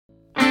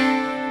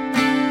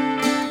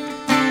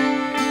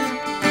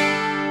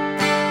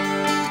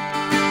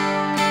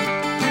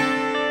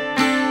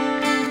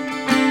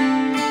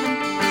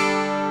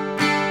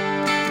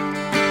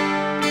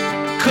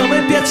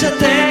piace a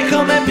te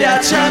come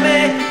piace a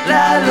me,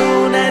 la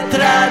luna è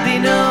tra di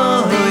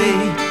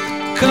noi,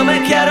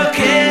 com'è chiaro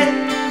che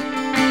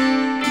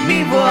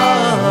mi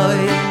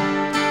vuoi.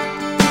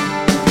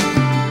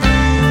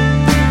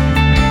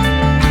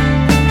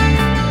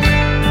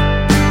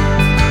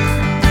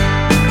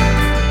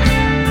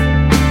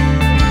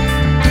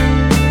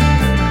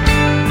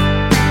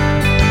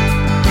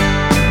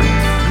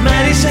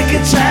 Mary sai che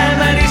c'è,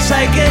 Mary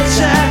sai che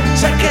c'è,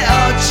 sai che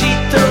oggi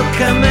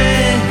tocca a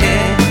me,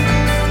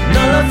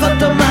 non l'ho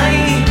fatto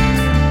mai,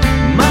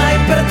 mai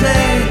per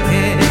te.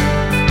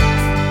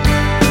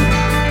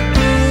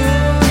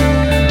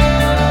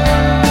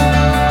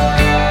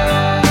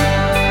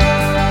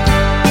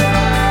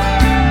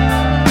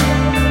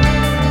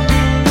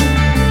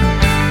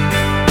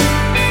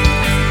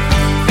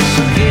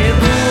 So che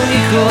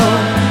unico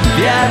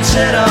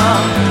viaggerò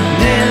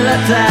nella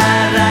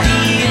terra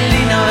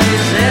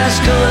Illinois e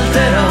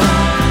ascolterò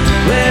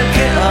quel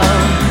che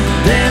ho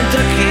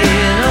dentro che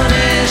non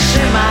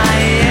esce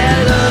mai, e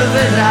allora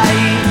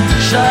vedrai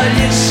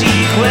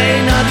sciogliersi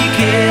quei nodi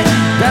che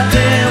da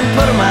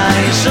tempo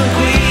ormai son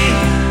qui.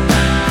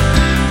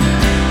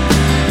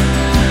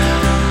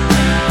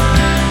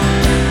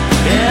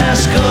 E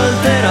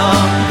ascolterò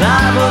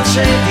la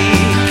voce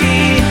di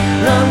chi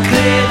non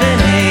crede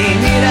nei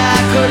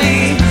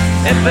miracoli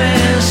e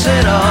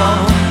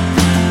penserò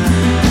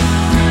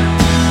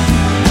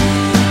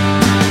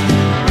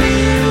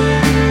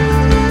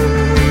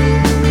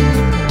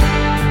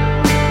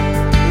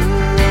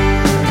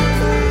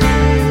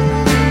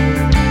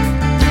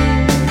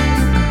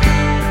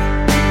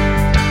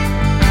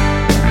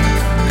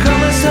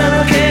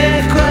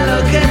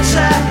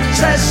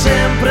sei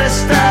sempre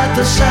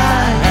stato,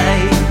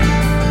 sai,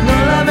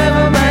 non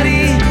l'avevo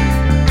mai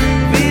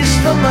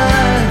visto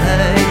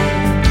mai.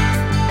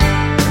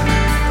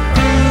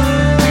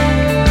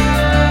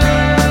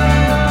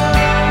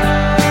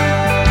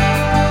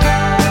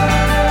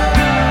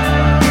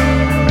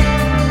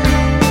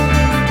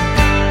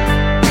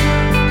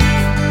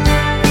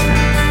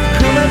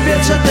 Come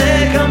piace a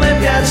te, come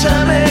piace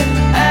a me,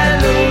 è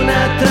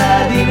l'una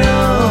tra di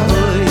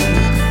noi,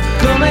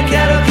 com'è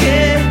chiaro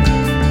che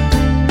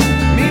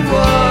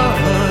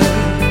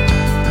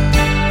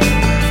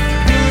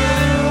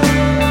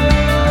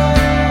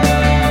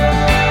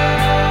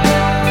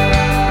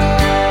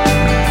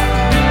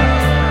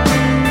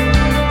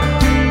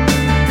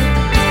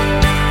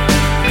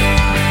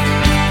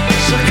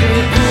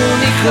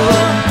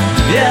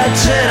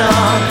viaggerò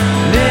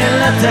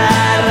nella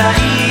terra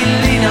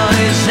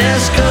Illinois e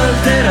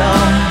ascolterò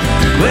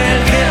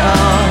quel che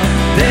ho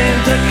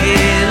dentro che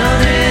non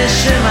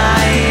esce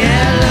mai, e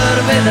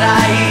allora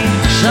vedrai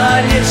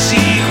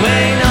sciogliersi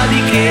quei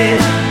nodi che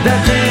da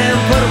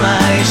tempo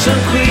ormai son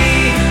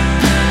qui.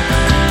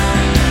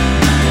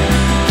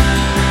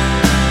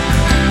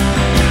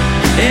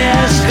 E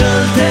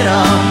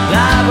ascolterò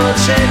la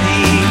voce di